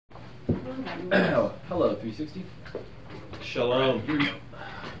Oh, hello, 360. Shalom.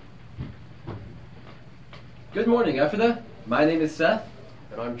 Good morning, Ephrata. My name is Seth.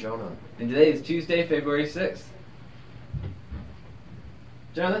 And I'm Jonah. And today is Tuesday, February 6th.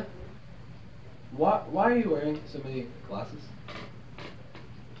 Jonah, why are you wearing so many glasses?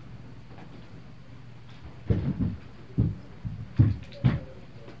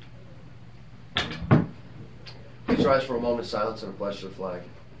 Please rise for a moment of silence and a pledge to the flag.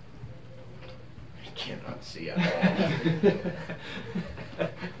 I cannot see at all.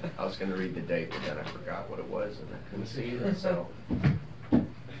 I was going to read the date, but then I forgot what it was, and I couldn't see it, so... Oh,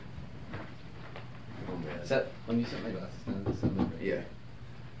 man. Let me set my glasses down. This sounds great. Yeah.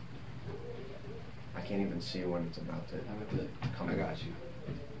 I can't even see when it's about to come. I got you.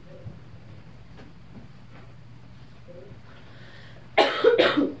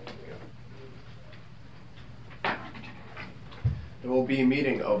 There will be a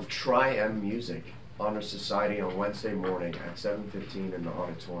meeting of Tri-M Music Honor Society on Wednesday morning at 7:15 in the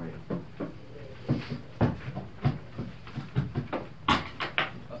auditorium.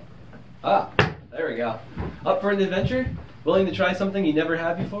 There we go. Up for an adventure? Willing to try something you never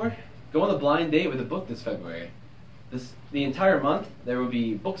had before? Go on a blind date with a book this February. The entire month, there will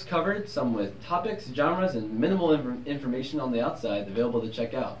be books covered, some with topics, genres, and minimal information on the outside available to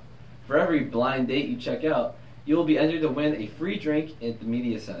check out. For every blind date you check out, you will be entered to win a free drink at the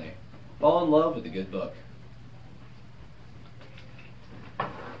Media Center. Fall in love with a good book.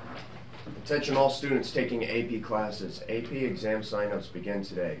 Attention all students taking AP classes. AP exam signups begin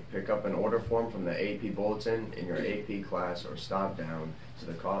today. Pick up an order form from the AP bulletin in your AP class or stop down to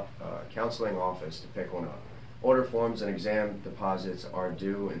the counseling office to pick one up. Order forms and exam deposits are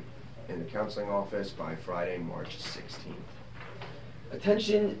due in the counseling office by Friday, March 16th.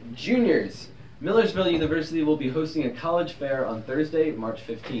 Attention juniors! Millersville University will be hosting a college fair on Thursday, March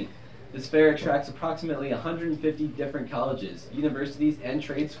 15th. This fair attracts approximately 150 different colleges, universities, and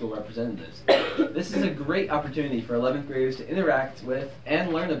trade school representatives. This is a great opportunity for 11th graders to interact with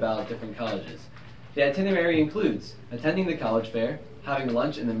and learn about different colleges. The itinerary includes attending the college fair, having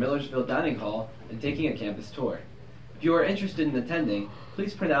lunch in the Millersville Dining Hall, and taking a campus tour. If you are interested in attending,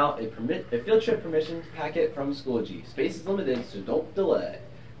 please print out a field trip permission packet from Schoology. Space is limited, so don't delay.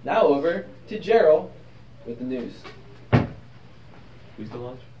 Now over to Gerald with the news. Who's the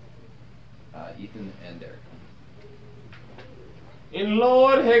lunch? Ethan and Derek. In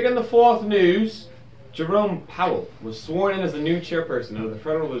Lord Hagen IV news, Jerome Powell was sworn in as the new chairperson of the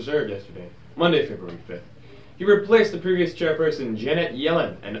Federal Reserve yesterday, Monday, February 5th. He replaced the previous chairperson, Janet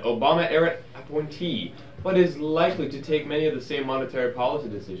Yellen, an Obama-era appointee, but is likely to take many of the same monetary policy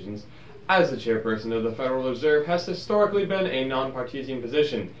decisions as the chairperson of the Federal Reserve has historically been a non-partisan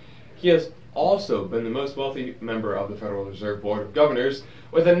position. He has also been the most wealthy member of the Federal Reserve Board of Governors,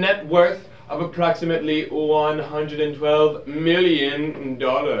 with a net worth of approximately $112 million.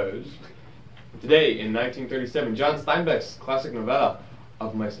 Today, in 1937, John Steinbeck's classic novella,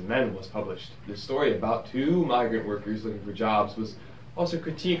 Of Mice and Men, was published. This story about two migrant workers looking for jobs was also a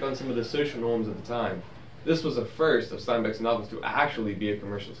critique on some of the social norms of the time. This was the first of Steinbeck's novels to actually be a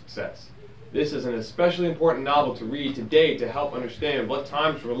commercial success. This is an especially important novel to read today to help understand what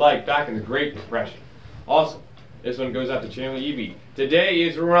times were like back in the Great Depression. Also, this one goes out to Chandler Evie. Today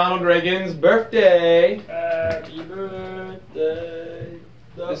is Ronald Reagan's birthday. Happy birthday.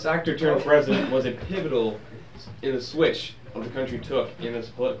 This actor turned president was a pivotal in the switch of the country took in its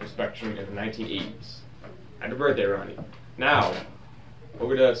political spectrum in the 1980s. Happy birthday, Ronnie. Now,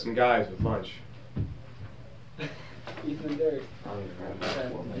 over to some guys with lunch. Ethan and Derek.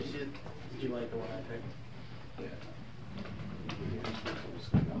 Did you like the one I picked? Yeah.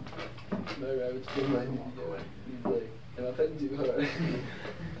 No rabbits, good mind. He's like, am I petting too hard?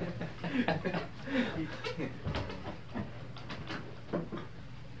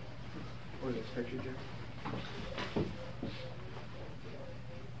 What is this picture, Joe?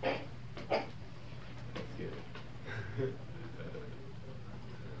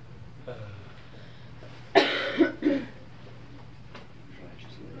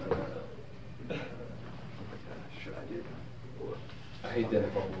 I hate that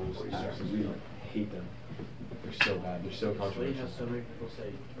about rules. We hate them. They're so bad. They're so So you controversial. have so many people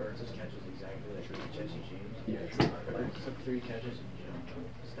say Burns' catches exactly like Jesse James. Yeah, true. Burns took 3 catches and jumped.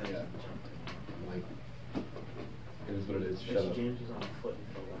 Instead of jumping. Like, it is what it is. Shut Jesse up. James was on a foot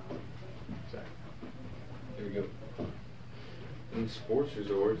for a while. Exactly. Here we go. In sports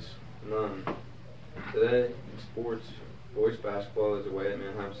resorts, none. Today, in sports, boys basketball is away at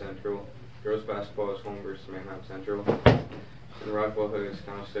Manheim Central, girls basketball is home versus Manheim Central, and rifle hood is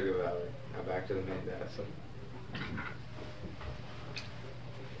Conestoga Valley. Now back to the main data.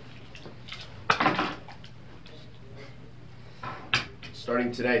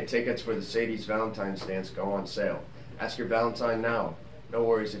 Starting today, tickets for the Sadie's Valentine's Dance go on sale. Ask your Valentine now. No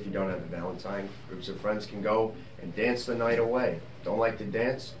worries if you don't have a Valentine. Groups of friends can go and dance the night away. Don't like to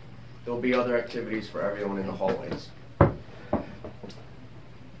dance? There'll be other activities for everyone in the hallways.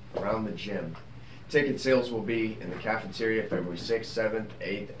 Around the gym. Ticket sales will be in the cafeteria February 6th, 7th,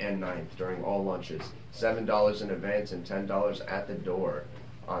 8th, and 9th during all lunches. $7 in advance and $10 at the door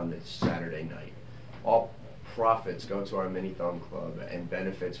on this Saturday night. All profits go to our Mini-Thon Club and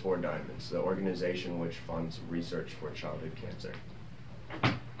benefits for Diamonds, the organization which funds research for childhood cancer.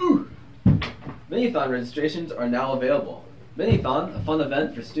 Minithon registrations are now available. Minithon, a fun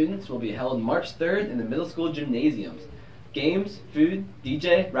event for students, will be held March 3rd in the middle school gymnasiums. Games, food,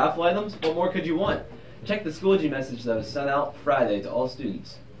 DJ, raffle items, what more could you want? Check the Schoology message that was sent out Friday to all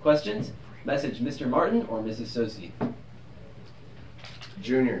students. Questions? Message Mr. Martin or Mrs. Sosi.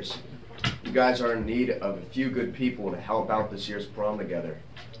 Juniors, you guys are in need of a few good people to help out this year's prom together.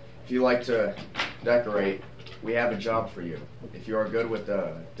 If you like to decorate, we have a job for you. If you are good with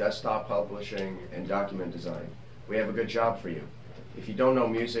desktop publishing and document design, we have a good job for you. If you don't know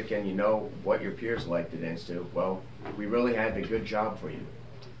music and you know what your peers like to dance to, well, we really have a good job for you.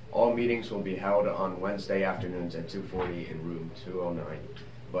 All meetings will be held on Wednesday afternoons at 2:40 in room 209.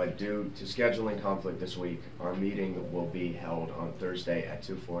 But due to scheduling conflict this week, our meeting will be held on Thursday at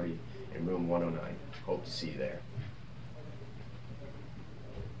 2:40 in room 109. Hope to see you there.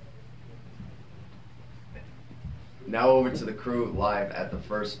 Now over to the crew live at the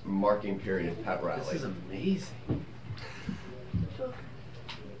first marking period pep rally. This is amazing.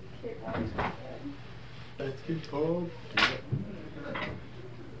 Let's get told.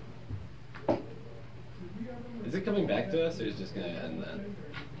 Is it coming back to us or is it just going to end then?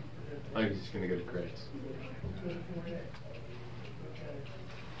 I'm just gonna go to credits.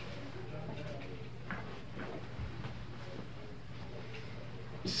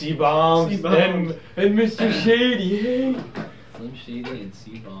 C-bombs C-bombs. and Mr. Shady, hey! Slim Shady and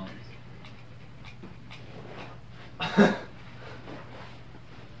C-bombs.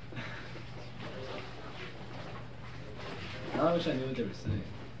 Now I wish I knew what they were saying.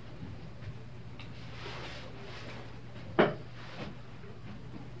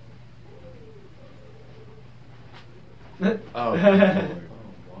 Oh, Lord.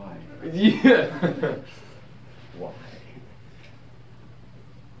 Why? Yeah. Why?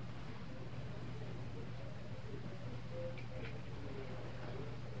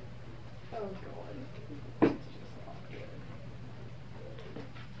 Oh god.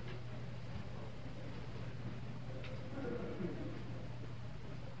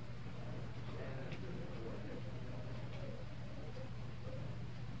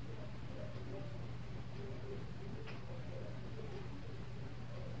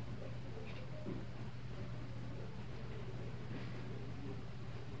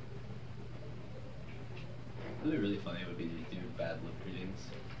 It would be really funny would be to do bad lip readings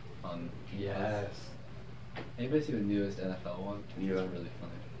on Yes. Anybody see the newest NFL one? Yeah. It's really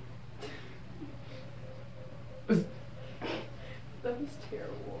funny. That was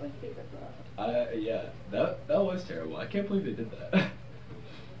terrible. I hated that. Yeah, that was terrible. I can't believe they did that.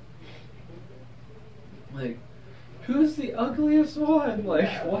 Like, who's the ugliest one?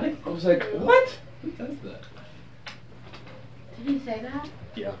 Like, what? I was like, what? Who does that? Did he say that?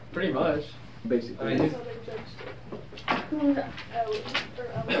 Yeah, pretty much. Basically. I mean, That's how they judged it. Who was Ellie. Or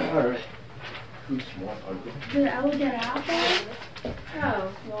Ellie. Alright. Who's more ugly? Did Ella get out there?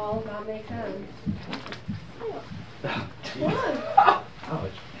 Oh, well, that makes sense. What?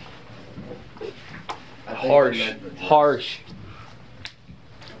 ouch. I think Harsh. you meant the dress. Harsh.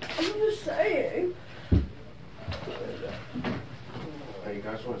 I'm just saying. Hey, you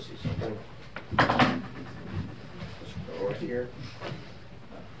guys want to see something? Just go over here.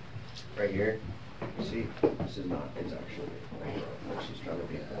 Right here. See, this is not his actually. Like she's trying to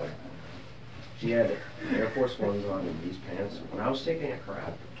be a boy. She had Air Force Ones on and these pants. When I was taking a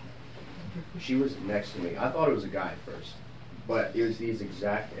crap, she was next to me. I thought it was a guy at first, but it was these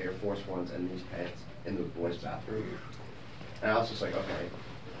exact Air Force Ones and these pants in the boys' bathroom. And I was just like, okay,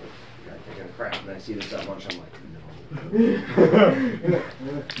 you're taking a crap. And I see this at lunch. I'm like, no.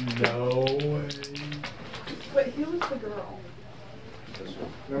 No way. Wait, who was the girl? This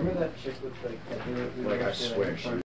one. Remember that chick with like Like I swear she